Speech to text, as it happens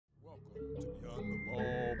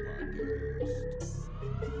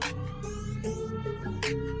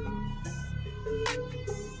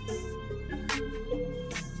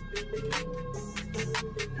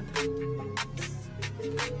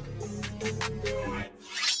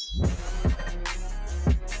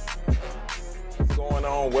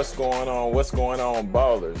on,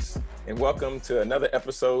 ballers? And welcome to another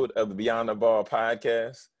episode of the Beyond the Ball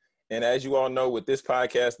podcast. And as you all know, with this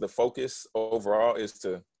podcast, the focus overall is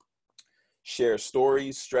to share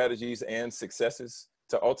stories, strategies, and successes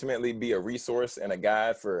to ultimately be a resource and a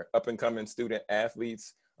guide for up-and-coming student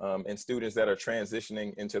athletes and students that are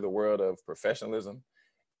transitioning into the world of professionalism.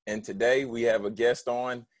 And today we have a guest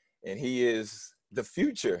on, and he is the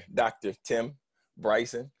future Dr. Tim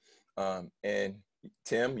Bryson. And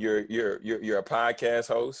Tim, you're a podcast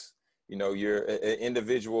host. You know, you're an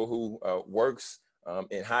individual who works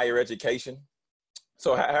in higher education.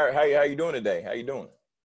 So how you doing today? How you doing?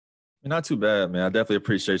 Not too bad, man. I definitely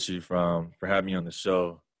appreciate you for having me on the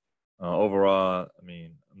show. Overall, I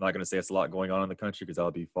mean, I'm not going to say it's a lot going on in the country because that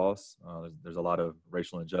would be false. There's a lot of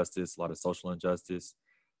racial injustice, a lot of social injustice.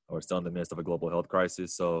 We're still in the midst of a global health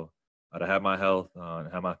crisis. So to have my health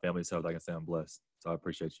and have my family's health, I can say I'm blessed. So I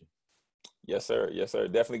appreciate you. Yes, sir. Yes, sir.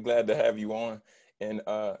 Definitely glad to have you on. And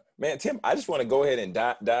man, Tim, I just want to go ahead and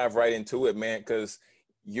dive right into it, man, because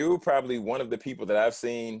you're probably one of the people that I've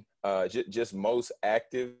seen just most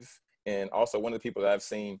active, and also one of the people that I've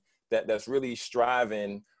seen that's really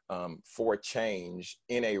striving for change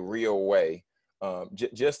in a real way.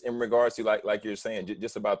 Just in regards to like you're saying,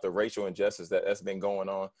 just about the racial injustice that's been going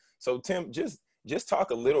on. So Tim, just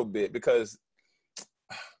talk a little bit, because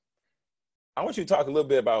I want you to talk a little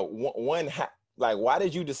bit about why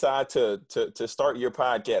did you decide to start your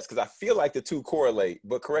podcast? Because I feel like the two correlate,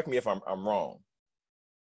 but correct me if I'm wrong.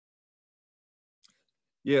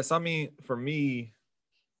 Yes, I mean, for me,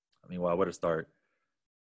 where to start?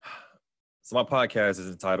 So my podcast is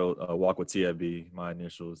entitled Walk with TFB, my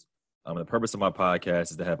initials. The purpose of my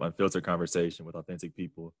podcast is to have unfiltered conversation with authentic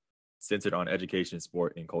people centered on education,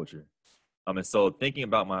 sport, and culture. And so thinking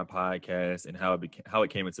about my podcast and how it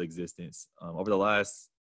came into existence, over the last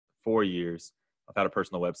 4 years, I've had a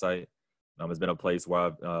personal website. It's been a place where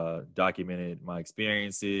I've documented my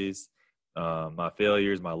experiences, my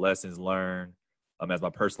failures, my lessons learned, as my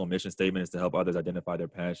personal mission statement is to help others identify their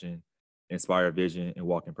passion, inspire vision, and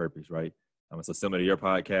walk in purpose, right? So similar to your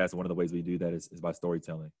podcast, one of the ways we do that is by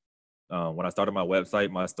storytelling. When I started my website,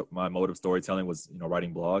 my mode of storytelling was,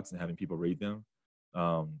 writing blogs and having people read them.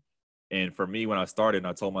 And for me, when I started, and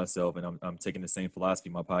I told myself, and I'm taking the same philosophy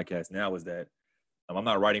in my podcast now, is that I'm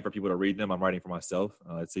not writing for people to read them. I'm writing for myself.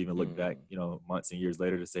 To even look back, months and years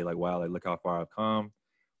later to say like, wow, like look how far I've come,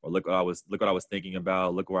 or look what I was thinking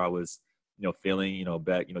about, look where I was, feeling,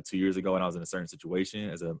 back, 2 years ago when I was in a certain situation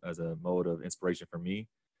as a mode of inspiration for me.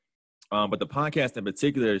 But the podcast in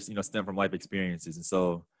particular, stem from life experiences. And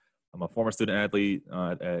so I'm a former student athlete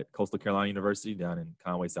at Coastal Carolina University down in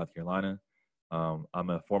Conway, South Carolina. I'm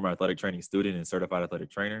a former athletic training student and certified athletic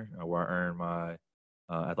trainer, where I earned my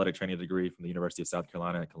athletic training degree from the University of South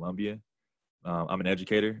Carolina at Columbia. I'm an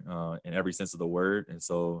educator in every sense of the word. And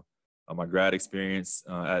so my grad experience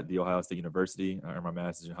at The Ohio State University, I earned my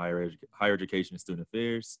master's in higher education and student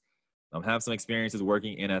affairs. Have some experiences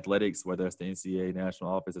working in athletics, whether it's the NCAA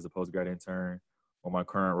national office as a postgrad intern, or my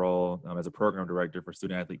current role as a program director for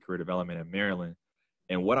student athlete career development in Maryland.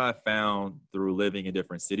 And what I found through living in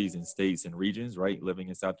different cities and states and regions, right? Living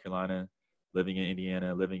in South Carolina, living in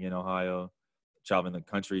Indiana, living in Ohio, traveling the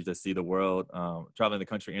country to see the world, traveling the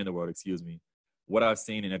country and the world, what I've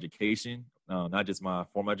seen in education, not just my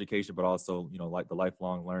formal education, but also, like the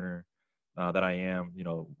lifelong learner that I am,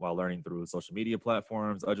 while learning through social media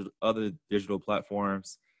platforms, other digital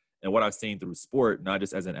platforms, and what I've seen through sport, not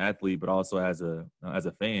just as an athlete, but also as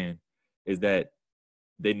a fan, is that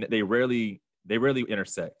they rarely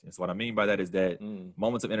intersect. And so what I mean by that is that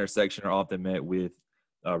moments of intersection are often met with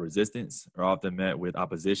resistance, are often met with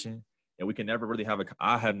opposition. And we can never really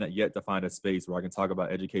I have not yet to find a space where I can talk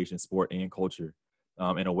about education, sport, and culture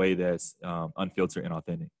in a way that's unfiltered and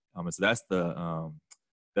authentic. And so that's the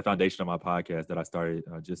foundation of my podcast that I started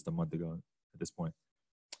just a month ago at this point.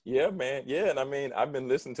 Yeah, man. Yeah. And I mean, I've been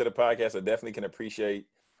listening to the podcast. I definitely can appreciate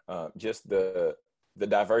just the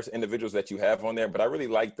diverse individuals that you have on there. But I really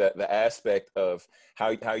like the aspect of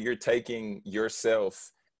how you're taking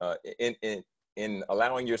yourself in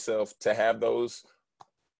allowing yourself to have those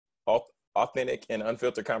authentic and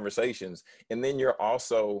unfiltered conversations. And then you're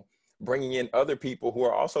also bringing in other people who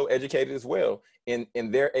are also educated as well. And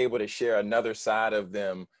they're able to share another side of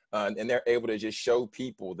them. And they're able to just show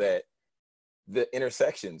people that the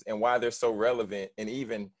intersections and why they're so relevant, and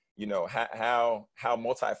even, how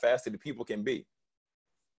multifaceted people can be.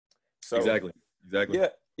 So Exactly.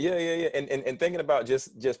 Yeah. And thinking about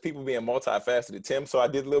just people being multifaceted, Tim. So I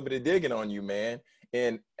did a little bit of digging on you, man.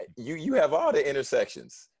 And you have all the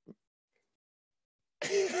intersections.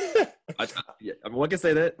 Yeah, I mean, one can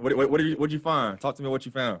say that. What'd you find? Talk to me what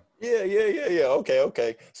you found. Yeah.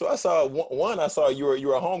 Okay. So I saw one. I saw you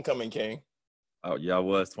were a homecoming king. Oh, yeah, I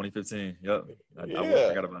was 2015. Yep. I Yeah.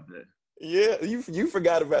 forgot about that. Yeah, you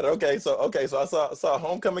forgot about it. So I saw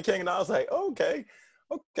Homecoming King, and I was like, okay,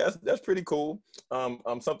 that's pretty cool.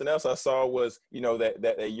 Something else I saw was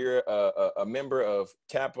that you're a member of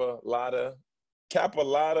Kappa Lata.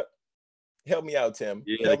 Help me out, Tim.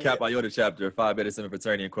 Yeah, the Help me. Kappa Iota chapter, Phi Beta Sigma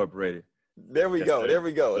Fraternity Incorporated. There we Yes, go. sir. There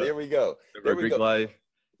we go. Yep. There we go. There we Greek go. life.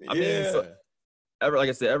 I mean, so Yeah. like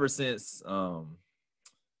I said, ever since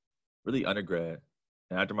really undergrad,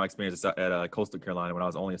 and after my experience at Coastal Carolina when I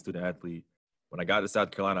was only a student athlete, when I got to South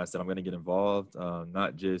Carolina, I said I'm going to get involved,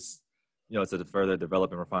 not just to further develop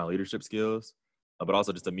and refine leadership skills, but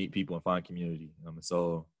also just to meet people and find community.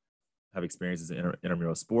 So I have experiences in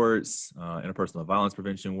intramural sports, interpersonal violence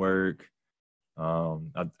prevention work.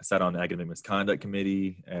 I sat on the academic misconduct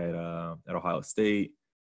committee at Ohio State.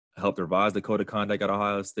 I helped revise the code of conduct at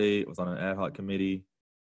Ohio State. Was on an ad hoc committee.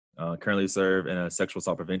 Currently serve in a sexual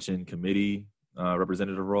assault prevention committee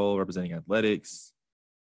representative role, representing athletics.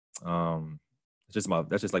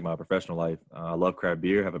 That's just like my professional life. I love craft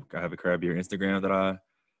beer. I have a craft beer Instagram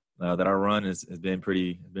that I run. Has been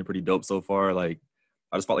pretty dope so far. Like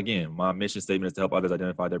I just felt again, my mission statement is to help others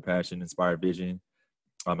identify their passion, inspire vision,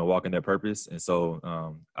 and walk in their purpose. And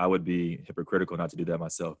so I would be hypocritical not to do that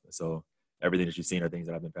myself. So everything that you've seen are things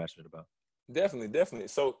that I've been passionate about. Definitely.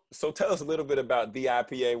 So tell us a little bit about the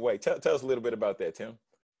IPA way. Tell us a little bit about that, Tim.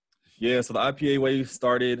 Yeah, so the IPA way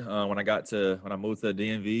started when I moved to the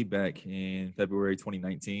DMV back in February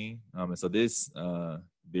 2019. And so this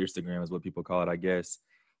Beerstagram is what people call it, I guess,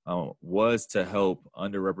 was to help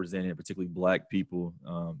underrepresented, particularly Black people,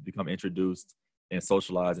 become introduced and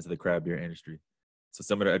socialized into the craft beer industry. So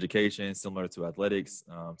similar to education, similar to athletics,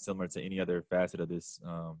 similar to any other facet of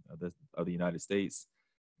of the United States.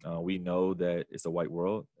 We know that it's a white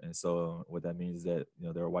world, and so what that means is that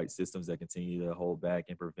there are white systems that continue to hold back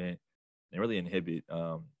and prevent and really inhibit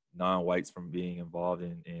non-whites from being involved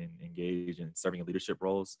and engaged in serving in leadership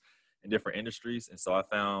roles in different industries. And so I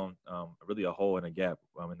found really a hole and a gap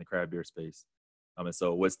in the craft beer space. And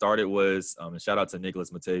so what started was, and shout out to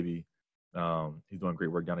Nicholas Matebi, he's doing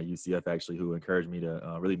great work down at UCF actually, who encouraged me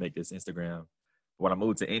to really make this Instagram. When I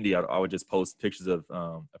moved to Indy, I would just post pictures of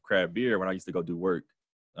craft beer when I used to go do work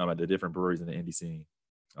at the different breweries in the Indy scene.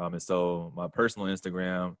 And so my personal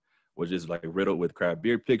Instagram was just like riddled with craft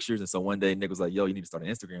beer pictures. And so one day Nick was like, yo, you need to start an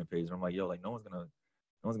Instagram page. And I'm like, yo, like no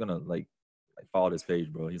one's gonna like follow this page,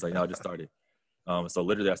 bro. He's like, no, I just started. So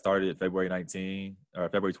literally I started February 2019.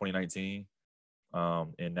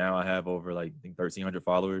 And now I have over like, I think 1,300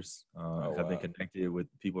 followers. Have been connected with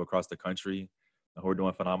people across the country who are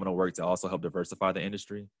doing phenomenal work to also help diversify the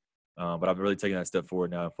industry. But I've really taken that step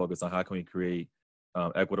forward now and focused on how can we create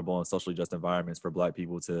equitable and socially just environments for Black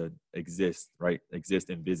people to exist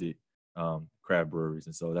and visit craft breweries.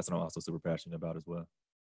 And so that's what I'm also super passionate about as well.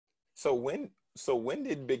 So when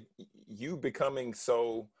did you becoming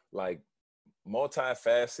so like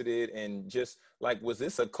multifaceted and just like, was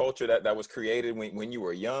this a culture that was created when you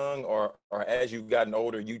were young, or as you've gotten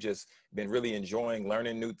older, you just been really enjoying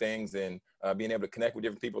learning new things and being able to connect with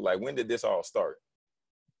different people? Like, when did this all start?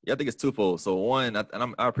 Yeah, I think it's twofold. So one,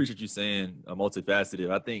 I appreciate you saying multifaceted.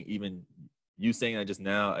 I think even you saying that just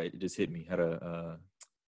now, it just hit me, had a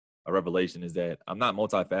revelation, is that I'm not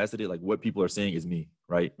multifaceted. Like what people are seeing is me,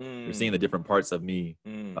 right? They're seeing the different parts of me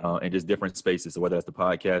in just different spaces. So whether that's the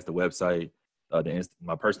podcast, the website,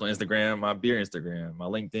 my personal Instagram, my beer Instagram, my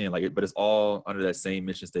LinkedIn, but it's all under that same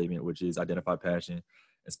mission statement, which is identify passion,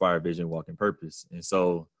 inspire vision, walk in purpose. And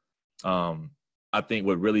so I think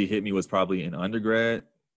what really hit me was probably in undergrad,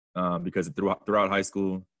 because throughout high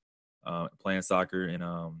school, playing soccer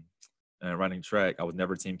and running track, I was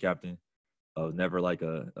never team captain. I was never like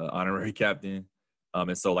a honorary captain.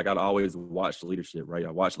 And so like I'd always watched leadership, right?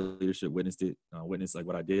 I watched leadership, witnessed it, witnessed like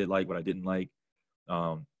what I did like, what I didn't like.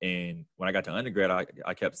 And when I got to undergrad,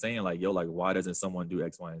 I kept saying like, yo, like why doesn't someone do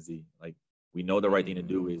X, Y, and Z? Like we know the right thing to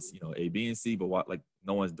do is, A, B, and C, but why, like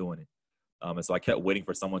no one's doing it. And so I kept waiting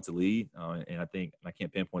for someone to lead. And I think, I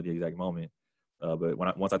can't pinpoint the exact moment, but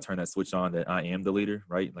once I turned that switch on that I am the leader,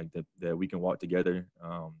 right? Like that we can walk together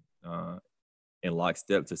in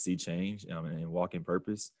lockstep to see change and walk in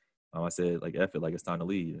purpose. I said like, F it, like it's time to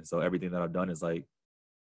lead. And so everything that I've done is like,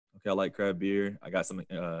 okay, I like craft beer. I got some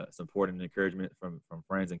support and encouragement from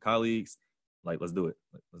friends and colleagues. Like, let's do it.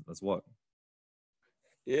 Let's walk.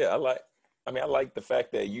 Yeah, I like the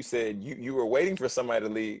fact that you said you were waiting for somebody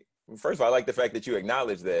to lead. First of all, I like the fact that you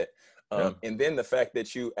acknowledged that. And then the fact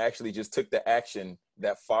that you actually just took the action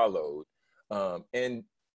that followed. And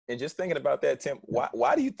just thinking about that, Tim,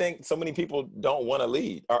 why do you think so many people don't want to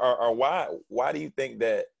lead, or why do you think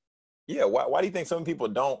that? Yeah, why do you think some people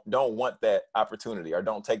don't want that opportunity or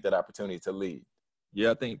don't take that opportunity to lead?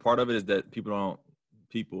 Yeah, I think part of it is that people,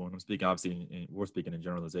 and I'm speaking obviously, we're speaking in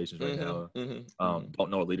generalizations right now, don't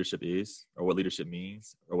know what leadership is or what leadership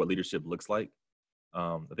means or what leadership looks like.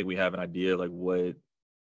 I think we have an idea of like what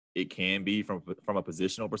it can be from a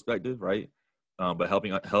positional perspective, right? But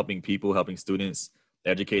helping people, helping students,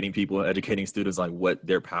 educating people, educating students like what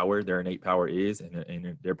their innate power is,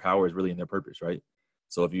 and their power is really in their purpose, right?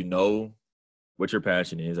 So if you know what your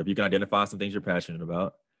passion is, or if you can identify some things you're passionate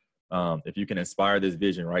about, if you can inspire this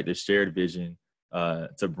vision, right, this shared vision,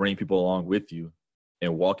 to bring people along with you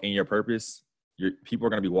and walk in your purpose, people are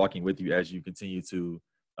going to be walking with you as you continue to,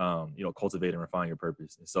 cultivate and refine your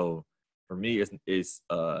purpose. And so for me, it's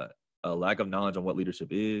a lack of knowledge on what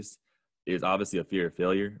leadership is obviously a fear of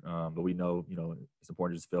failure. But we know, it's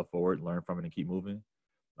important to just fail forward, learn from it, and keep moving.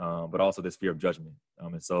 But also this fear of judgment.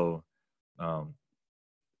 And so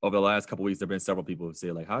over the last couple of weeks, there've been several people who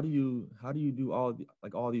say like, how do you do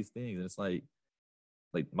all these things? And it's like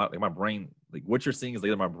my brain, like what you're seeing is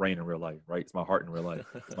like my brain in real life, right? It's my heart in real life.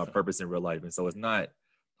 It's my purpose in real life. And so it's not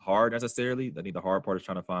hard necessarily. I think the hard part is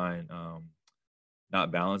trying to find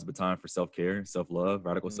not balance, but time for self-care, self-love,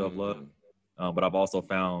 radical self-love. But I've also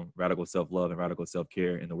found radical self-love and radical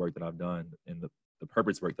self-care in the work that I've done, in the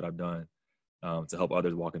purpose work that I've done, to help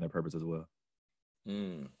others walk in their purpose as well.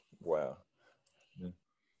 Wow. Yeah.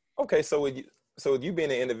 Okay, so with you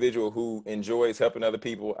being an individual who enjoys helping other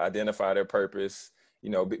people identify their purpose,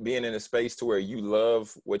 being in a space to where you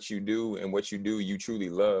love what you do and what you do you truly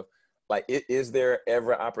love, like is there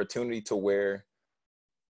ever opportunity to where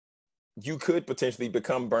you could potentially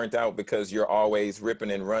become burnt out because you're always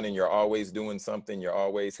ripping and running, you're always doing something, you're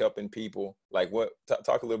always helping people? Like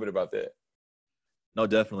talk a little bit about that. No,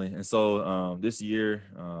 definitely. And so this year,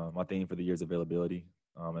 my theme for the year is availability.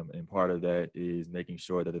 And part of that is making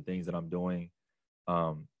sure that the things that I'm doing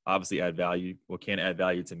obviously add value, can add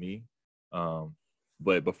value to me.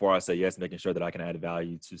 But before I say yes, making sure that I can add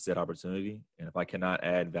value to said opportunity. And if I cannot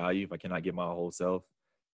add value, if I cannot give my whole self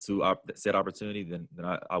to said opportunity, then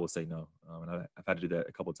I will say no. And I've had to do that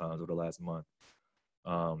a couple of times over the last month.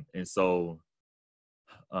 And so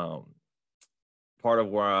part of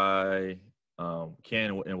where I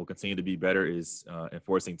can and will continue to be better is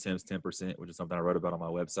enforcing Tim's 10%, which is something I wrote about on my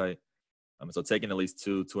website. So taking at least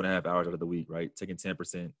 2.5 hours out of the week, right? Taking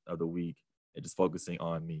 10% of the week and just focusing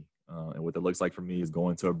on me. And what it looks like for me is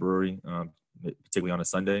going to a brewery, particularly on a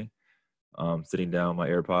Sunday, sitting down, my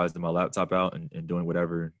AirPods and my laptop out, and doing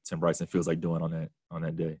whatever Tim Bryson feels like doing on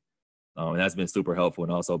that day. And that's been super helpful,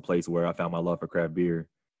 and also a place where I found my love for craft beer,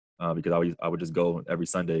 because I would just go every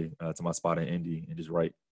Sunday to my spot in Indy and just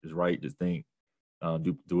write, just think,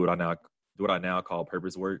 do what I now call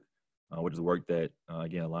purpose work, which is work that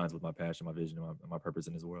again aligns with my passion, my vision, and my purpose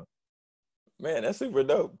in this world. Man, that's super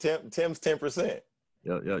dope. Tim's 10%.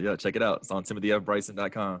 Yeah. Check it out. It's on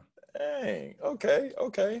TimothyFBryson.com. Dang.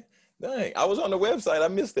 Okay. Dang. I was on the website. I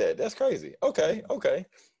missed that. That's crazy. Okay.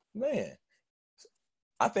 Man,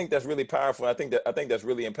 I think that's really powerful. I think that's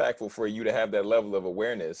really impactful for you to have that level of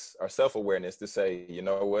awareness or self-awareness to say, you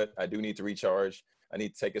know what, I do need to recharge. I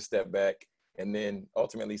need to take a step back. And then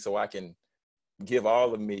ultimately, so I can give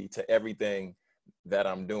all of me to everything that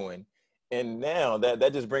I'm doing. And now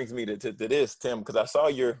that just brings me to this, Tim, because I saw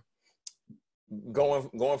you're going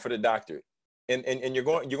for the doctorate. And you're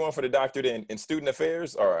going for the doctorate in student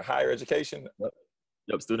affairs or higher education?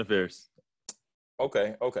 Yep, student affairs.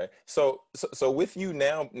 Okay. So with you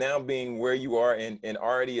now being where you are and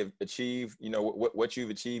already have achieved, what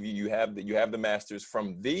you've achieved, you have the master's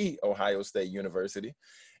from the Ohio State University.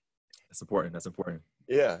 That's important.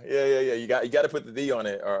 Yeah. You got to put the D on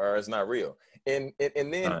it, or it's not real. And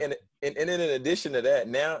then in addition to that,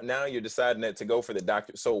 now you're deciding that to go for the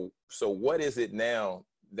doctorate. So what is it now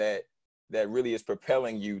that really is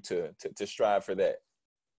propelling you to strive for that?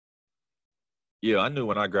 Yeah, I knew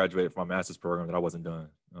when I graduated from my master's program that I wasn't done.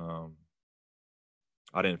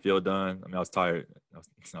 I didn't feel done. I mean, I was tired.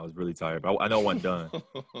 I was really tired, but I know I wasn't done.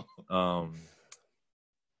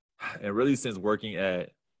 And really, since working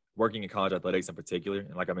in college athletics in particular,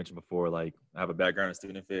 and like I mentioned before, like I have a background in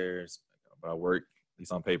student affairs, but I work, at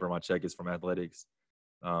least on paper, my check is from athletics.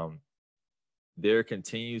 There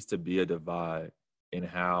continues to be a divide in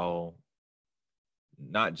how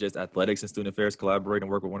not just athletics and student affairs collaborate and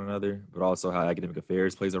work with one another, but also how academic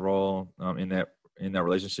affairs plays a role in that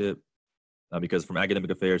relationship. Because from academic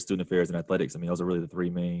affairs, student affairs, and athletics, I mean, those are really the three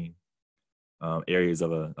main areas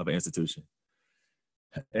of an institution.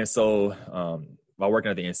 And so while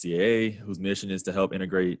working at the NCAA, whose mission is to help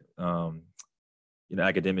integrate,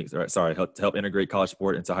 academics, to help integrate college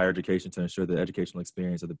sport into higher education to ensure the educational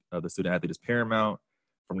experience of the student athlete is paramount.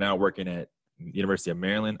 From now working at University of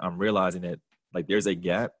Maryland, I'm realizing that like there's a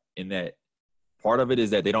gap in that. Part of it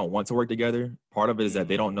is that they don't want to work together. Part of it is that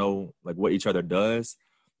they don't know like what each other does.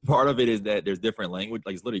 Part of it is that there's different language,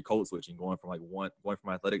 like it's literally code switching, going from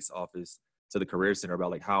my athletics office to the career center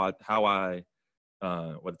about like how I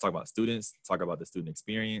what to talk about students, talk about the student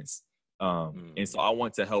experience. And so I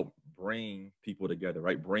want to help bring people together,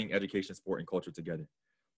 right? Bring education, sport, and culture together.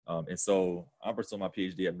 And so I'm pursuing my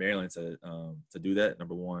PhD at Maryland to do that,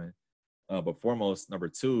 number one. But foremost, number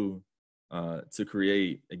two, to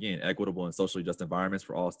create, again, equitable and socially just environments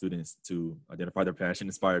for all students to identify their passion,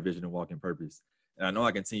 inspire vision, and walk in purpose. And I know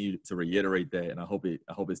I continue to reiterate that, and I hope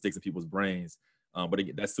it sticks in people's brains. But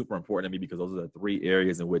again, that's super important to me because those are the three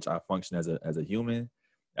areas in which I function as a human,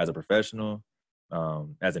 as a professional,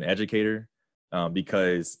 as an educator.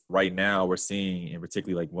 Because right now we're seeing, and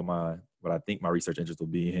particularly like what I think my research interest will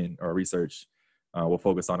be in, or research will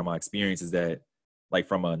focus on in my experience, is that like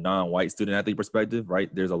from a non-white student athlete perspective,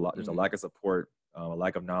 right? There's a lack of support, a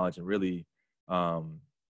lack of knowledge, and really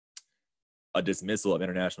a dismissal of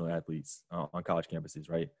international athletes on college campuses,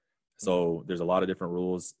 right? So there's a lot of different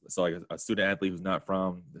rules. So like a student athlete who's not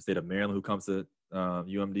from the state of Maryland who comes to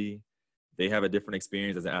UMD, they have a different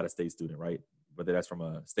experience as an out-of-state student, right? Whether that's from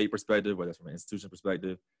a state perspective, whether that's from an institution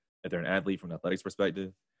perspective, if they're an athlete from an athletics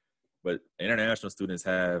perspective. But international students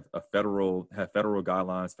have federal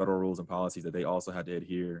guidelines, federal rules and policies that they also have to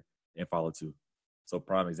adhere and follow to. So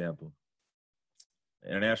prime example, an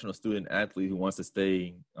international student athlete who wants to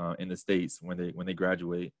stay in the States when they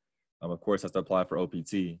graduate, of course, has to apply for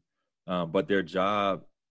OPT. But their job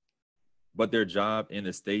in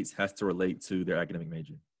the States has to relate to their academic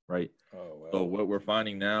major, right? Oh, wow. So what we're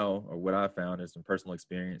finding now, or what I found is from personal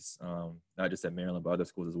experience, not just at Maryland, but other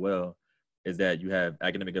schools as well, is that you have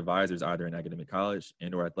academic advisors either in academic college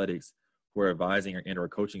and or athletics who are advising or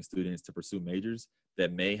coaching students to pursue majors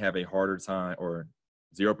that may have a harder time or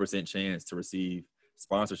 0% chance to receive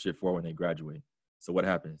sponsorship for when they graduate. So what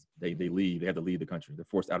happens? They leave. They have to leave the country. They're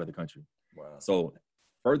forced out of the country. Wow. So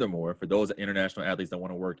furthermore, for those international athletes that want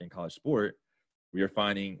to work in college sport, we are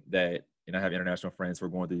finding that, and I have international friends who are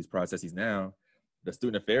going through these processes now, the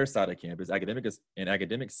student affairs side of campus,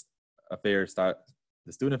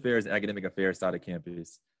 the student affairs and academic affairs side of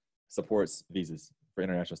campus supports visas for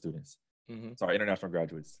international students. International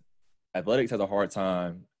graduates. Athletics has a hard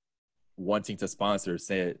time wanting to sponsor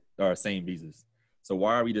same visas. So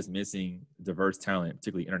why are we just missing diverse talent,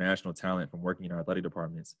 particularly international talent, from working in our athletic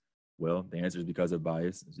departments? Well, the answer is because of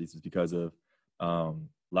bias. It's because of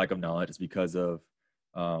lack of knowledge. It's because of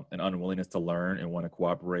an unwillingness to learn and want to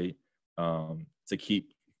cooperate to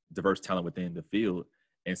keep diverse talent within the field.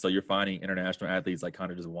 And so you're finding international athletes like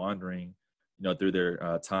kind of just wandering, through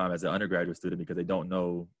their time as an undergraduate student because they don't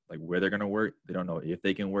know like where they're going to work. They don't know if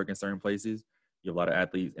they can work in certain places. You have a lot of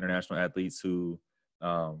athletes, international athletes who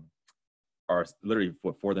are literally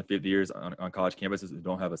for 4th and 5th years on college campuses who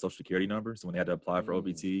don't have a social security number. So when they had to apply for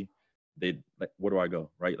OPT, they like, where do I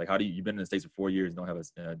go? Right? Like, how do you've been in the States for 4 years and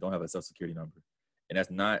don't have a social security number? And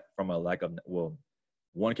that's not from a lack of, well,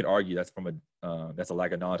 one could argue that's that's a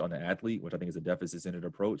lack of knowledge on the athlete, which I think is a deficit-centered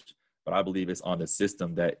approach. But I believe it's on the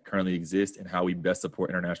system that currently exists and how we best support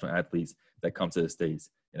international athletes that come to the States.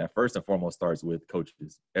 And that first and foremost starts with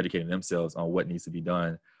coaches educating themselves on what needs to be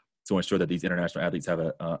done to ensure that these international athletes have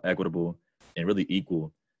an equitable and really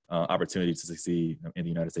equal opportunity to succeed in the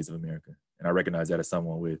United States of America. And I recognize that as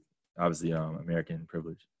someone with obviously American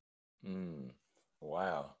privilege.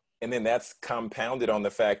 Wow. And then that's compounded on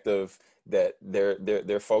the fact of that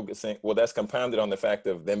they're focusing. Well, that's compounded on the fact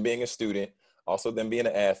of them being a student, also them being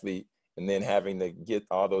an athlete, and then having to get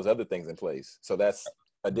all those other things in place. So that's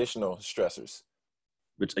additional stressors.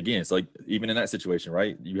 Which again, so like even in that situation,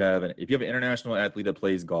 right? If you have an international athlete that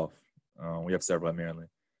plays golf, we have several at Maryland.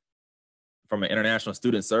 From an international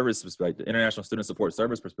student service perspective, international student support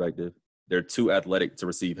service perspective, they're too athletic to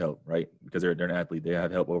receive help, right? Because they're an athlete, they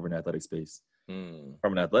have help over in athletic space.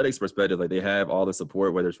 From an athletics perspective, like they have all the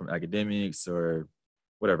support, whether it's from academics or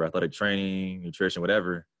whatever, athletic training, nutrition,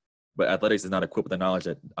 whatever. But athletics is not equipped with the knowledge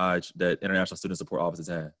that international student support offices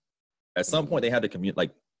have. At some point, they had to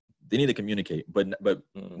communicate. They need to communicate, but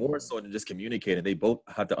more so than just communicating, they both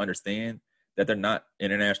have to understand that they're not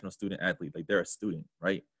international student athlete. Like they're a student,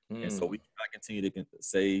 right? And so we cannot continue to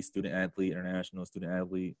say student athlete, international student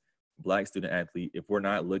athlete, Black student athlete if we're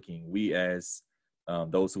not looking. We as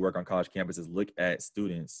those who work on college campuses look at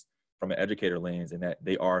students from an educator lens and that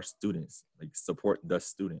they are students, like support the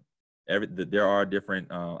student. There are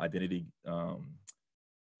different identity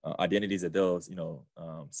identities that they'll,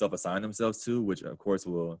 self-assign themselves to, which of course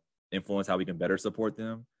will influence how we can better support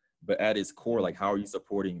them. But at its core, like, how are you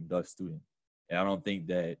supporting the student? And I don't think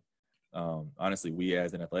that, honestly, we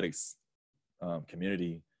as an athletics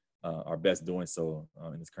community are best doing so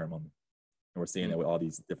in this current moment. And we're seeing that with all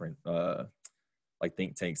these different like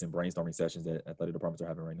think tanks and brainstorming sessions that athletic departments are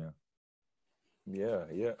having right now. Yeah,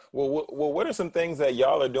 yeah. Well, what are some things that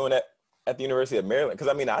y'all are doing at the University of Maryland? Because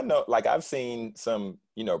I mean, I know, like, I've seen some,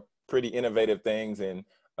 pretty innovative things, and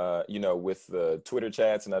with the Twitter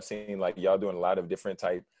chats, and I've seen like y'all doing a lot of different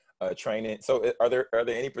type training. So, are there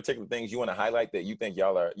any particular things you want to highlight that you think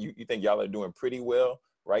y'all are doing pretty well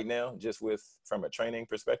right now, just from a training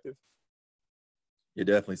perspective? Yeah,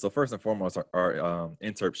 definitely. So first and foremost, our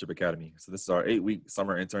internship academy. So this is our 8-week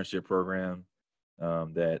summer internship program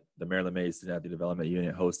that the Maryland Made Student Athlete Development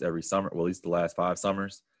Unit hosts every summer, well, at least the last 5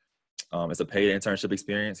 summers. It's a paid internship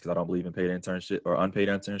experience, because I don't believe in paid internship or unpaid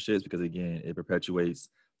internships, because again, it perpetuates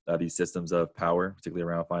these systems of power, particularly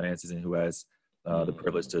around finances, and who has the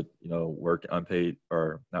privilege to, work unpaid,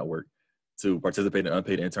 or not work, to participate in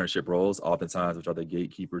unpaid internship roles, oftentimes, which are the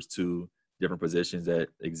gatekeepers to different positions that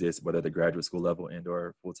exist, whether at the graduate school level and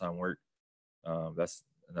or full-time work. That's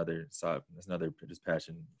another side. That's another just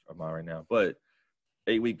passion of mine right now. But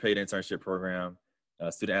 8-week paid internship program.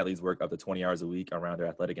 Student athletes work up to 20 hours a week around their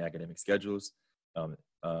athletic and academic schedules.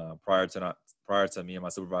 Prior to me and my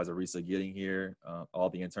supervisor Risa getting here, all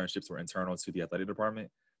the internships were internal to the athletic department.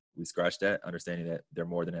 We scratched that, understanding that they're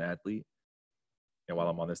more than an athlete. And while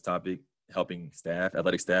I'm on this topic, helping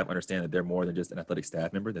athletic staff understand that they're more than just an athletic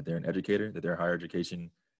staff member, that they're an educator, that they're a higher education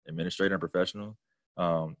administrator and professional.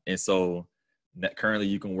 And so currently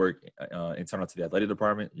you can work internal to the athletic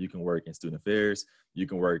department, you can work in student affairs, you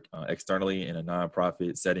can work externally in a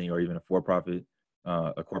nonprofit setting, or even a for-profit,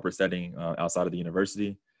 a corporate setting outside of the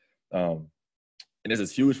university. And this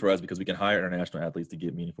is huge for us because we can hire international athletes to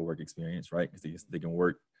get meaningful work experience, right? Because they can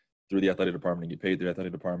work through the athletic department and get paid through the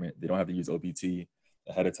athletic department. They don't have to use OPT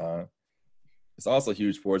ahead of time. It's also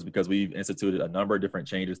huge for us because we've instituted a number of different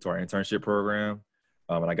changes to our internship program.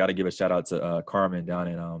 And I got to give a shout out to Carmen down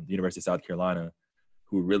in the University of South Carolina,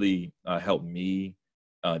 who really helped me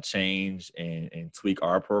change and tweak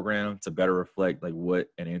our program to better reflect like what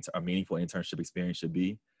a meaningful internship experience should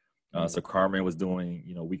be. So Carmen was doing,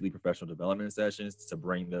 weekly professional development sessions to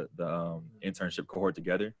bring the internship cohort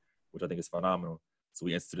together, which I think is phenomenal. So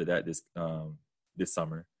we instituted that this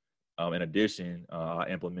summer. In addition, I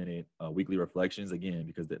implemented weekly reflections, again,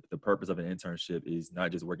 because the purpose of an internship is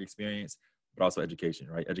not just work experience, but also education,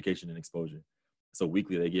 right? Education and exposure. So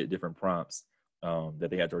weekly they get different prompts that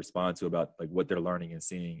they have to respond to about like what they're learning and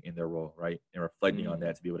seeing in their role, right? And reflecting on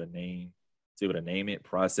that to be able to name it,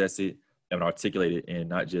 process it, and articulate it in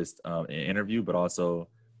not just an interview, but also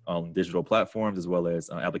on digital platforms as well as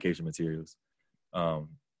application materials.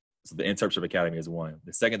 So the Internship Academy is one.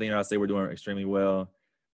 The second thing I'll say we're doing extremely well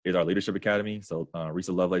is our Leadership Academy. So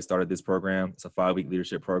Risa Lovelace started this program. It's a 5-week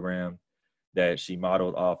leadership program that she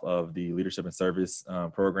modeled off of the leadership and service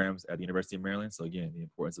programs at the University of Maryland. So again, the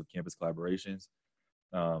importance of campus collaborations.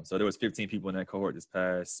 So there was 15 people in that cohort this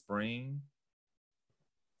past spring.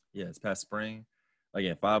 Yeah, this past spring.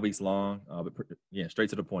 Again, 5 weeks long, but yeah, straight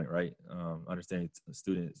to the point, right? Understanding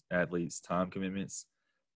students, athletes, time commitments.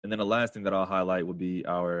 And then the last thing that I'll highlight would be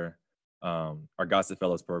our Gossip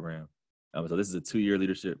Fellows program. So this is a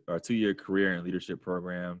 2-year career and leadership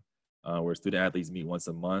program where student athletes meet once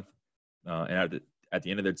a month. And at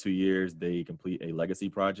the end of their 2 years, they complete a legacy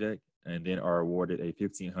project and then are awarded a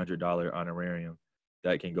 $1,500 honorarium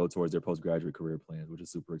that can go towards their postgraduate career plans, which is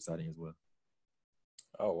super exciting as well.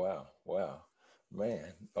 Oh, wow. Man.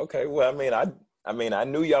 Okay. Well, I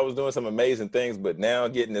knew y'all was doing some amazing things, but now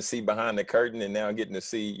getting to see behind the curtain and now getting to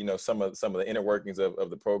see, some of the inner workings of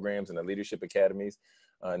the programs and the leadership academies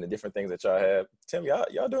and the different things that y'all have. Tim,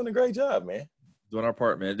 y'all doing a great job, man. Doing our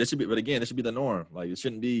part, man. This should be the norm. Like, it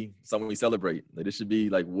shouldn't be something we celebrate. Like, this should be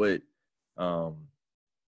like what,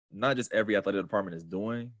 not just every athletic department is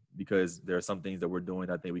doing, because there are some things that we're doing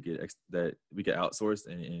that I think we could outsource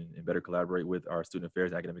and better collaborate with our student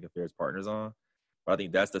affairs, academic affairs partners on. But I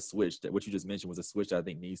think that's the switch that what you just mentioned was a switch that I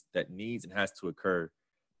think needs and has to occur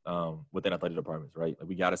within athletic departments, right? Like,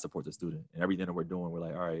 we got to support the student, and everything that we're doing, we're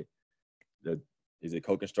like, all right, is it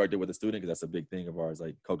co-constructed with the student? Because that's a big thing of ours,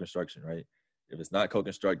 like co-construction, right? If it's not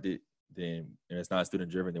co-constructed, and it's not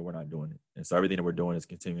student-driven, then we're not doing it. And so everything that we're doing is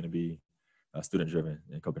continuing to be student-driven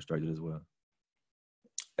and co-constructed as well.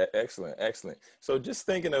 Excellent. So just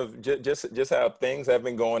thinking of just how things have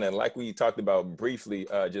been going, and like we talked about briefly,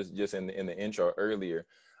 just in the intro earlier.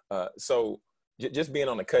 So just being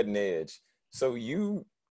on the cutting edge. So you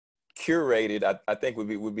curated, I think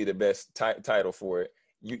would be the best title for it.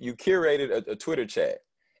 You curated a Twitter chat,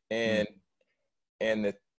 and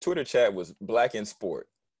the Twitter chat was Black in Sport.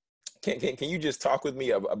 Can you just talk with me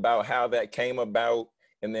about how that came about,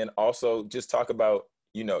 and then also just talk about,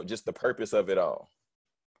 just the purpose of it all?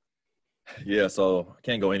 Yeah, so I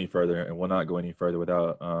can't go any further and will not go any further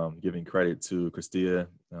without giving credit to Christia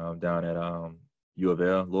down at U of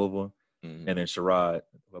L, Louisville, and then Sherrod,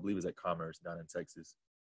 who I believe is at Commerce down in Texas.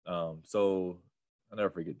 So I'll never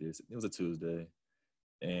forget this. It was a Tuesday,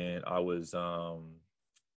 and I was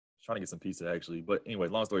trying to get some pizza, actually. But anyway,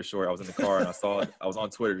 long story short, I was in the car, and I was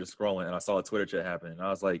on Twitter just scrolling, and I saw a Twitter chat happen. And I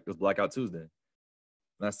was like, it was Blackout Tuesday.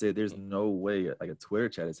 And I said, there's no way like a Twitter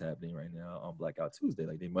chat is happening right now on Blackout Tuesday.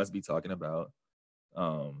 Like, they must be talking about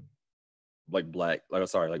like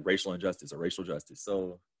racial injustice or racial justice.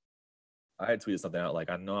 So I had tweeted something out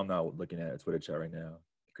like, I know I'm not looking at a Twitter chat right now.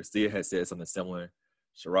 Christia had said something similar.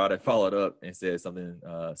 Sherrod had followed up and said something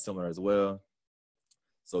similar as well.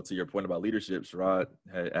 So to your point about leadership, Sherrod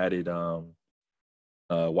had added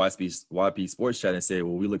YP Sports Chat and said,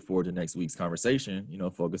 well, we look forward to next week's conversation,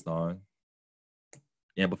 focused on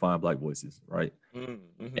amplifying Black voices, right?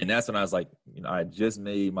 Mm-hmm. And that's when I was like, I just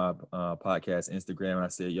made my podcast Instagram, and I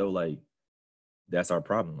said, yo, like, that's our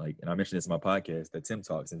problem. Like, and I mentioned this in my podcast, that Tim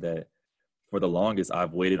Talks, and that for the longest,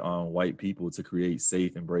 I've waited on white people to create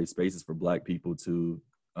safe and brave spaces for Black people to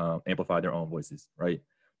amplify their own voices, right?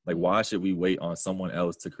 Like, why should we wait on someone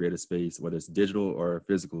else to create a space, whether it's digital or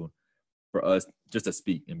physical, for us just to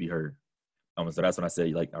speak and be heard? So that's when I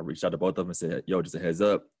said, like, I reached out to both of them and said, yo, just a heads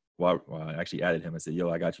up. Well, I actually added him and said, yo,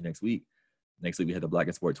 I got you next week. Next week, we had the Black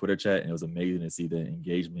in Sport Twitter chat, and it was amazing to see the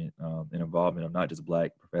engagement and involvement of not just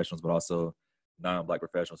Black professionals, but also non-Black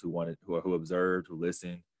professionals who observed, who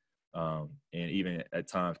listened, and even at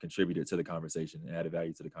times contributed to the conversation and added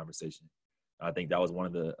value to the conversation. I think that was one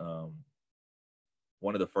of the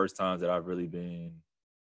first times that I've really been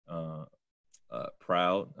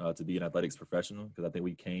proud to be an athletics professional, because I think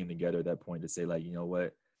we came together at that point to say, like, you know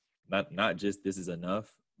what, not just this is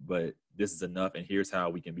enough, but this is enough, and here's how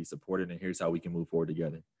we can be supported, and here's how we can move forward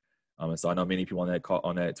together. And so I know many people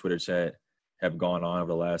on that Twitter chat have gone on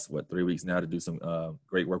over the last 3 weeks now to do some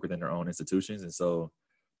great work within their own institutions, and so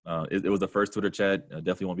it was the first Twitter chat.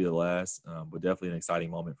 Definitely won't be the last, but definitely an exciting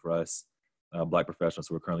moment for us Black professionals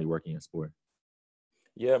who are currently working in sport.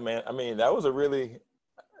 Yeah, man. I mean, that was a really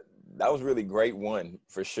great one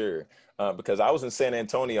for sure. Because I was in San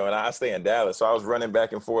Antonio and I stay in Dallas. So I was running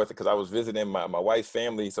back and forth because I was visiting my wife's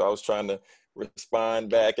family. So I was trying to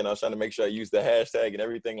respond back, and I was trying to make sure I used the hashtag and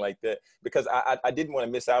everything like that, because I didn't want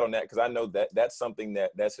to miss out on that, because I know that that's something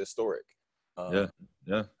that's historic.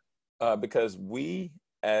 Because we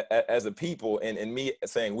as a people, and me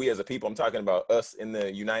saying we as a people, I'm talking about us in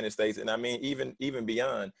the United States. And I mean, even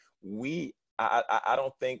beyond, I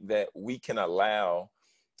don't think that we can allow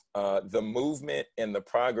the movement and the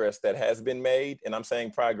progress that has been made, and I'm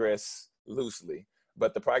saying progress loosely,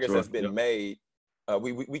 but the progress that's been made,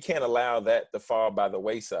 we can't allow that to fall by the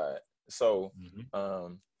wayside. So,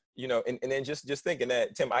 and then just thinking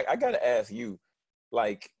that, Tim, I got to ask you,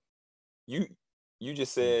 like, you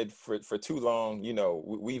just said for too long,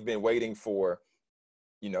 we've been waiting for,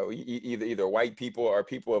 either white people or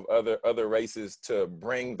people of other races to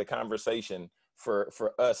bring the conversation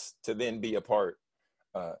for us to then be a part.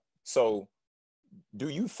 So do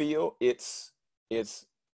you feel it's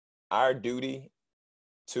our duty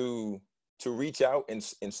to reach out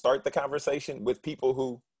and start the conversation with people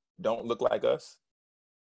who don't look like us?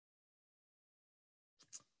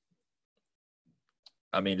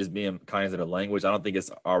 I mean, just being kind of the language, I don't think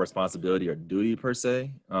it's our responsibility or duty per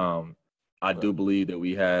se. I do believe that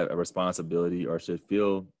we have a responsibility, or should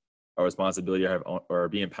feel a responsibility, or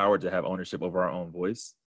be empowered to have ownership over our own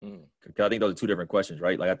voice. I think those are two different questions,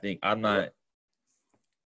 right? Like, I think I'm not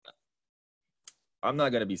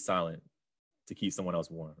going to be silent to keep someone else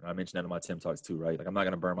warm. I mentioned that in my Tim Talks too, right? Like, I'm not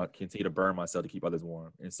going to continue to burn myself to keep others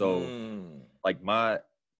warm. And so like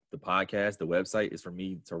the podcast, the website is for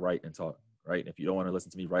me to write and talk, right? And if you don't want to listen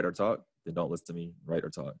to me write or talk, then don't listen to me write or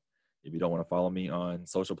talk. If you don't want to follow me on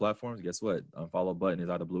social platforms, guess what? Unfollow button is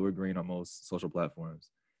either blue or green on most social platforms.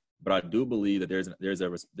 But I do believe that there's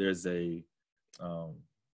a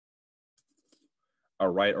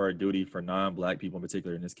right or a duty for non-Black people in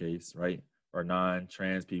particular, in this case, right? Or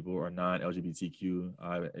non-trans people, or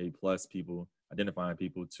non-LGBTQIA plus people, identifying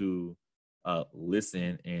people, to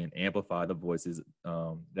listen and amplify the voices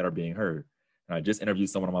that are being heard. And I just interviewed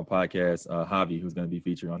someone on my podcast, Javi, who's going to be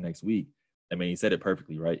featured on next week. I mean, he said it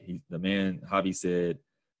perfectly, right? Javi said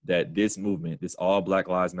that this movement, this all Black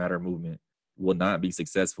Lives Matter movement, will not be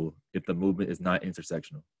successful if the movement is not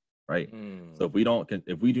intersectional, right? So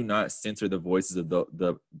if we do not censor the voices of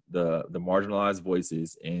the marginalized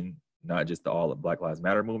voices in not just the all Black Lives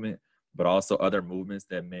Matter movement, but also other movements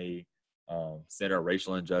that may center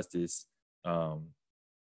racial injustice,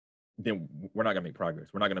 then we're not gonna make progress.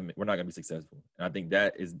 We're not gonna be successful. And I think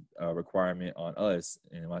that is a requirement on us,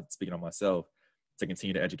 and I'm speaking on myself, to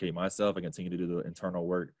continue to educate myself and continue to do the internal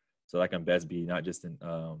work so that I can best be not just an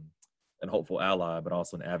hopeful ally, but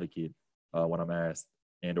also an advocate when I'm asked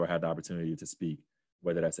and or have the opportunity to speak,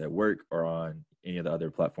 whether that's at work or on any of the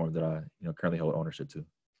other platforms that I currently hold ownership to.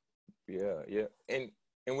 Yeah.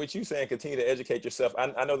 And what you saying, continue to educate yourself.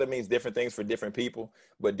 I know that means different things for different people,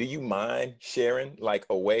 but do you mind sharing like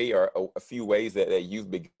a way or a few ways that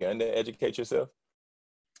you've begun to educate yourself?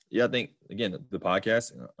 Yeah, I think, again, the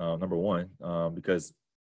podcast, number one, because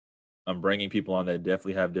I'm bringing people on that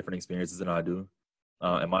definitely have different experiences than I do.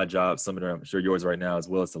 And my job, some of them, I'm sure yours right now as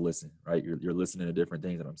well, is to listen, right? You're listening to different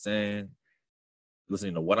things that I'm saying,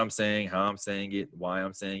 listening to what I'm saying, how I'm saying it, why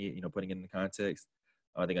I'm saying it, putting it in the context.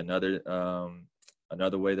 I think another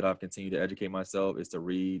way that I've continued to educate myself is to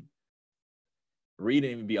read and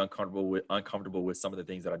even be uncomfortable with some of the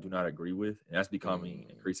things that I do not agree with. And that's becoming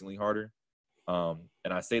increasingly harder.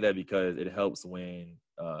 And I say that because it helps when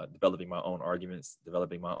developing my own arguments,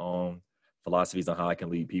 developing my own philosophies on how I can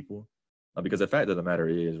lead people. Because the fact of the matter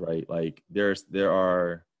is, right, like there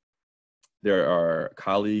are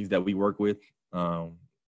colleagues that we work with, particularly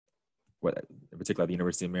at the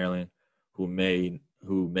University of Maryland, who may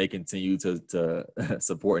continue to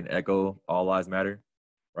support and echo all lives matter,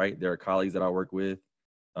 right? There are colleagues that I work with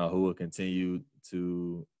who will continue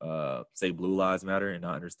to say blue lives matter and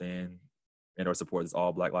not understand and or support this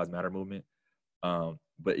all Black Lives Matter movement.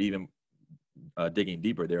 But even digging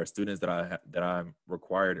deeper, there are students that I'm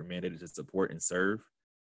required or mandated to support and serve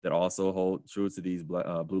that also hold true to these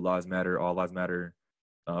blue lives matter, all lives matter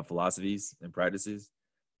philosophies and practices,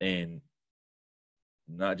 and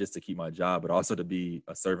not just to keep my job, but also to be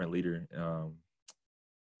a servant leader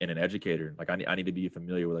and an educator. Like I need to be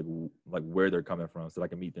familiar with like where they're coming from, so I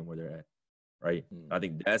can meet them where they're at. Right. I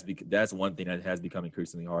think that's one thing that has become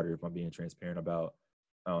increasingly harder, if I'm being transparent about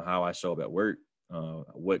how I show up at work,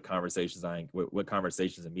 what conversations and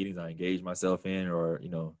meetings I engage myself in, or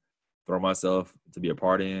throw myself to be a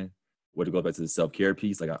part in. Where to go back to the self-care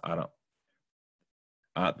piece, like I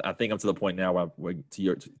think I'm to the point now where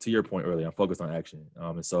to your point earlier, I'm focused on action.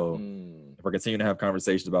 And so if we're continuing to have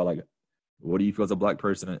conversations about like, what do you feel as a Black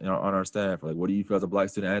person on our staff, or like what do you feel as a Black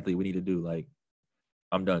student athlete we need to do, like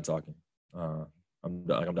I'm done talking. I'm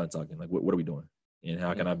done talking. Like, what are we doing, and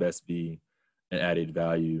how can I best be an added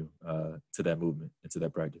value to that movement and to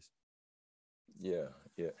that practice? Yeah.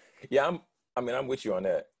 I'm with you on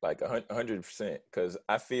that, like 100%, because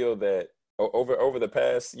I feel that over the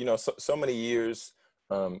past, so many years,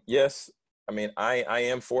 yes, I mean, I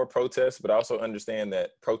am for protests, but I also understand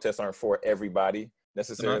that protests aren't for everybody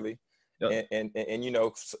necessarily. Yep. And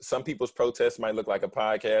some people's protests might look like a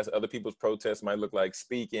podcast. Other people's protests might look like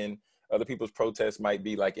speaking. Other people's protests might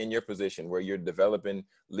be like in your position, where you're developing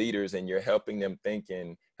leaders and you're helping them think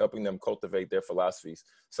and helping them cultivate their philosophies.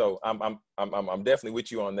 So I'm definitely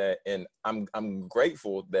with you on that, and I'm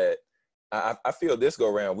grateful that I feel this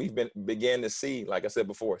go around we've began to see, like I said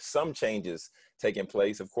before, some changes taking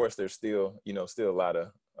place. Of course, there's still a lot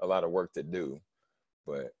of work to do,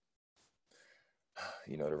 but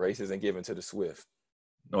the race isn't given to the swift.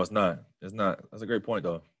 No, it's not. It's not. That's a great point,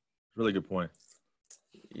 though. Really good point.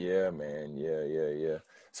 Yeah, man. Yeah.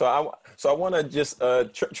 So I want to just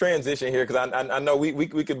transition here, because I know we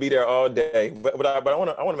could be there all day, but I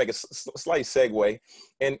want to make a slight segue,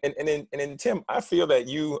 and then Tim, I feel that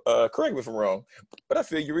you correct me if I'm wrong, but I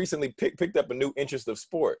feel you recently picked up a new interest of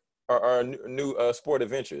sport, or a new sport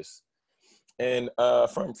of interest, and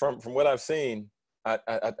from what I've seen,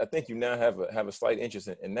 I think you now have a slight interest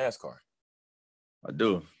in NASCAR. I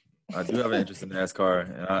do have an interest in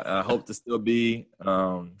NASCAR, and I hope to still be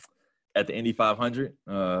at the Indy 500,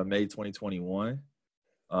 May 2021.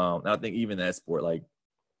 I think even that sport, like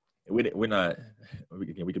we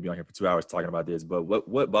could be on here for 2 hours talking about this, but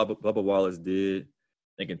what Bubba Wallace did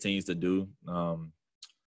and continues to do,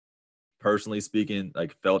 personally speaking,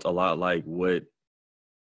 like felt a lot like what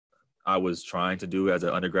I was trying to do as an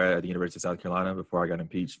undergrad at the University of South Carolina before I got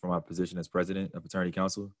impeached from my position as president of fraternity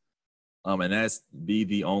council. And that's be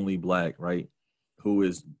the only Black, right, who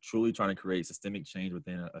is truly trying to create systemic change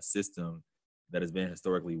within a system that has been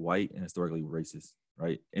historically white and historically racist,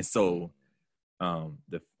 right? And so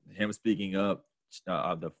him speaking up,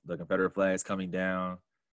 the Confederate flags coming down,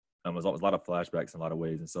 was a lot of flashbacks in a lot of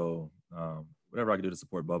ways. And so whatever I can do to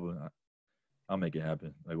support Bubba, I'll make it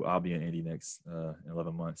happen. Like I'll be in Indy next in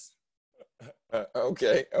 11 months.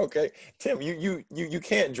 Okay. Tim, you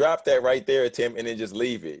can't drop that right there, Tim, and then just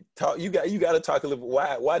leave it. Talk. You got to talk a little.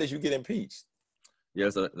 Why did you get impeached? Yeah,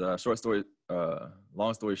 so short story,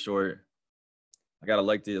 long story short, I got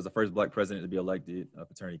elected as the first Black president to be elected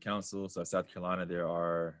fraternity council. So South Carolina, there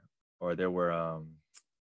were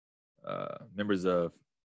members of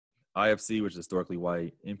IFC, which is historically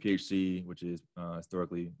white, MPHC, which is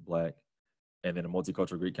historically Black, and then a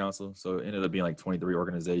multicultural Greek council. So it ended up being like 23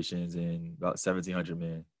 organizations and about 1,700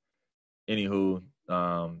 men. Anywho,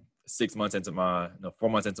 4 months into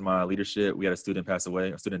my leadership, we had a student pass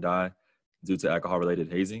away, a student die due to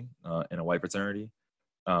alcohol-related hazing in a white fraternity.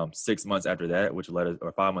 6 months after that,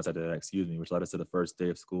 or 5 months after that, which led us to the first day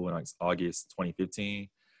of school in like August 2015.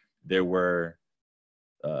 There were,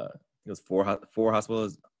 it was four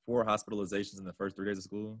hospitalizations in the first 3 days of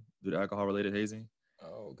school due to alcohol-related hazing.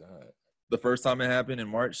 Oh God. The first time it happened in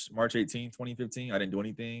March 18, 2015, I didn't do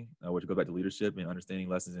anything, which goes back to leadership and understanding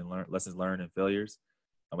lessons learned and failures.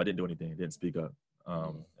 I didn't do anything, didn't speak up,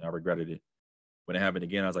 and I regretted it. When it happened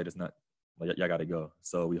again, I was like, it's not, like, y'all got to go.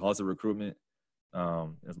 So we halted recruitment.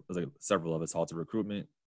 It was like several of us halted recruitment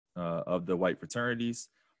of the white fraternities.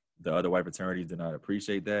 The other white fraternities did not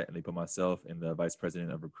appreciate that, and they put myself and the vice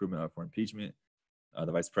president of recruitment up for impeachment. The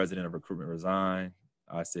vice president of recruitment resigned.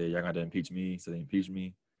 I said, y'all got to impeach me, so they impeached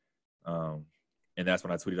me. And that's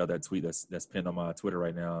when I tweeted out that tweet that's pinned on my Twitter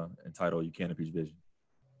right now, entitled "You Can't Impeach Vision,"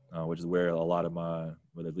 which is where a lot of my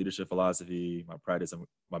leadership philosophy, my practice, and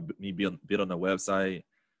me build on the website.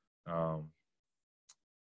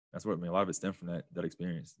 That's what, I mean, a lot of it stemmed from that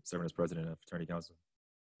experience, serving as president of fraternity council.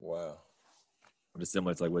 Wow. Just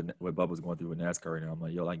similar to like what Bubba's going through with NASCAR right now. I'm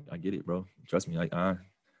like, yo, I get it, bro. Trust me.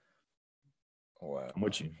 Wow. I'm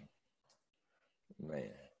with you.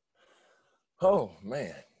 Man. Oh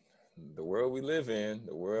man. The world we live in.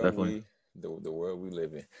 The world we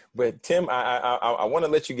live in. But Tim, I want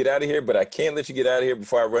to let you get out of here, but I can't let you get out of here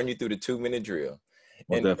before I run you through the 2-minute drill.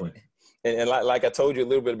 Well, definitely. And like I told you a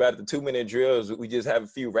little bit about the 2-minute drills, we just have a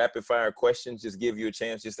few rapid fire questions, just give you a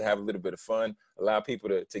chance just to have a little bit of fun, allow people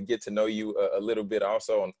to get to know you a little bit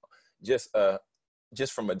also, on just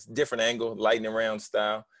from a different angle, lightning round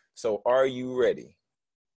style. So are you ready?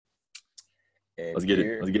 And Let's get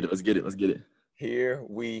it. Here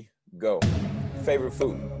we go. Favorite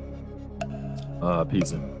food?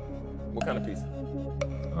 Pizza. What kind of pizza?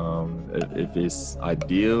 If it's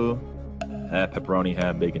ideal, half pepperoni,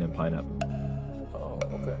 half bacon, and pineapple. Oh,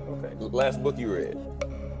 okay. Last book you read?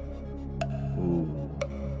 Ooh.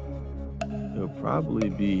 It'll probably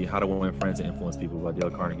be How to Win Friends and Influence People by Dale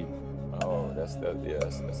Carnegie. Oh, that's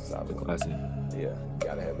a solid classic. Yeah, you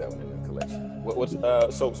gotta have that one in the collection. What's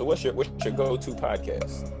your go-to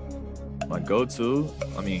podcast? My go-to,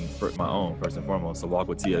 for my own, first and foremost. So Walk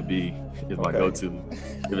with TFB is my go-to.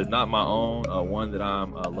 If it's not my own, one that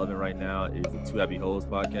I'm loving right now is the Two Happy Hoes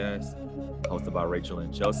podcast, hosted by Rachel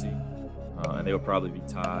and Chelsea. And they will probably be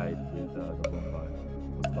tied with the Boom Pod,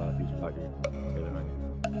 hosted by Future Dr. Taylor Hunter.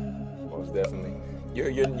 Most definitely.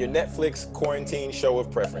 Your Netflix quarantine show of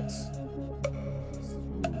preference?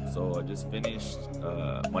 So I just finished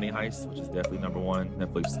Money Heist, which is definitely number one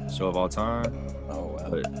Netflix show of all time. Oh, wow.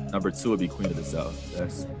 But number two would be Queen of the South.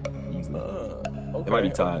 That's easily. Okay. It might be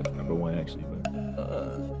tied for number one, actually. But.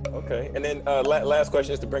 Okay. And then last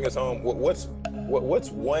question is to bring us home. What's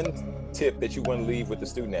one tip that you want to leave with the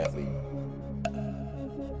student athlete?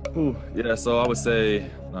 Yeah, so I would say,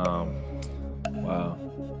 wow.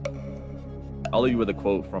 I'll leave you with a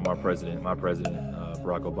quote from my president,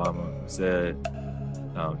 Barack Obama, who said,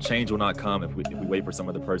 change will not come if we wait for some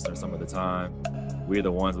other person or some other time. We're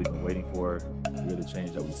the ones we've been waiting for. We're the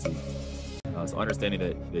change that we see. So understanding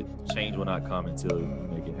that change will not come until you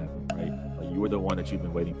make it happen, right? Like, you were the one that you've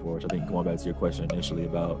been waiting for, which I think, going back to your question initially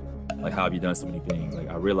about, like, how have you done so many things? Like,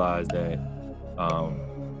 I realized that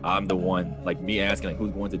I'm the one, like, me asking, like,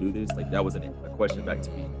 who's going to do this? Like, that wasn't a question back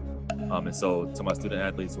to me. And so to my student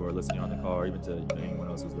athletes who are listening on the call, or even to anyone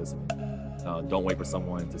else who's listening, don't wait for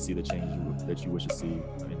someone to see the change that you wish to see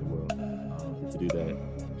in the world. To do that,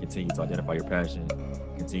 continue to identify your passion,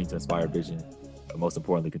 continue to inspire vision, but most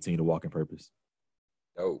importantly, continue to walk in purpose.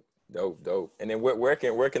 Dope. And then where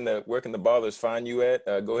can the ballers find you at?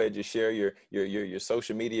 Go ahead, just share your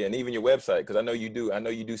social media and even your website, because I know you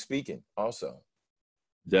do speaking also.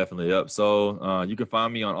 Definitely, yep. So you can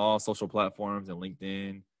find me on all social platforms and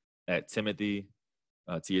LinkedIn at Timothy,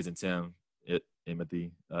 T as in Tim,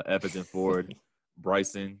 Timothy, F as in Ford,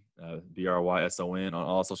 Bryson, Bryson, on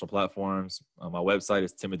all social platforms. My website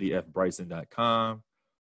is timothyfbryson.com.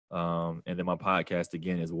 And then my podcast,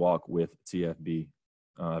 again, is Walk with TFB,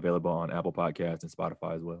 available on Apple Podcasts and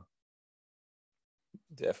Spotify as well.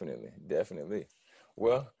 Definitely.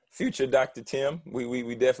 Well, future Dr. Tim,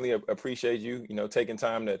 we definitely appreciate you, taking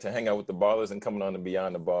time to hang out with the ballers and coming on the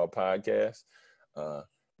Beyond the Ball podcast.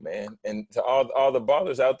 Man, and to all the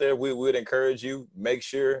ballers out there, we would encourage you, make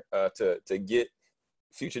sure to get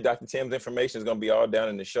future Dr. Tim's information. Is going to be all down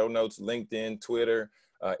in the show notes, LinkedIn, Twitter,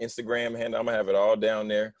 Instagram handle. I'm going to have it all down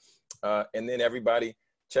there. And then everybody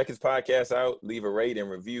check his podcast out, leave a rate and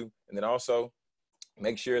review. And then also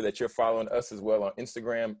make sure that you're following us as well on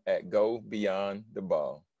Instagram at Go Beyond the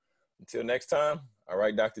Ball. Until next time. All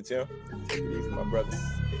right, Dr. Tim, take it easy, my brother.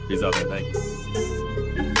 Peace out, man. Thank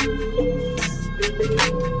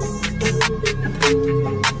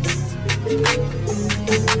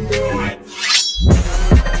you.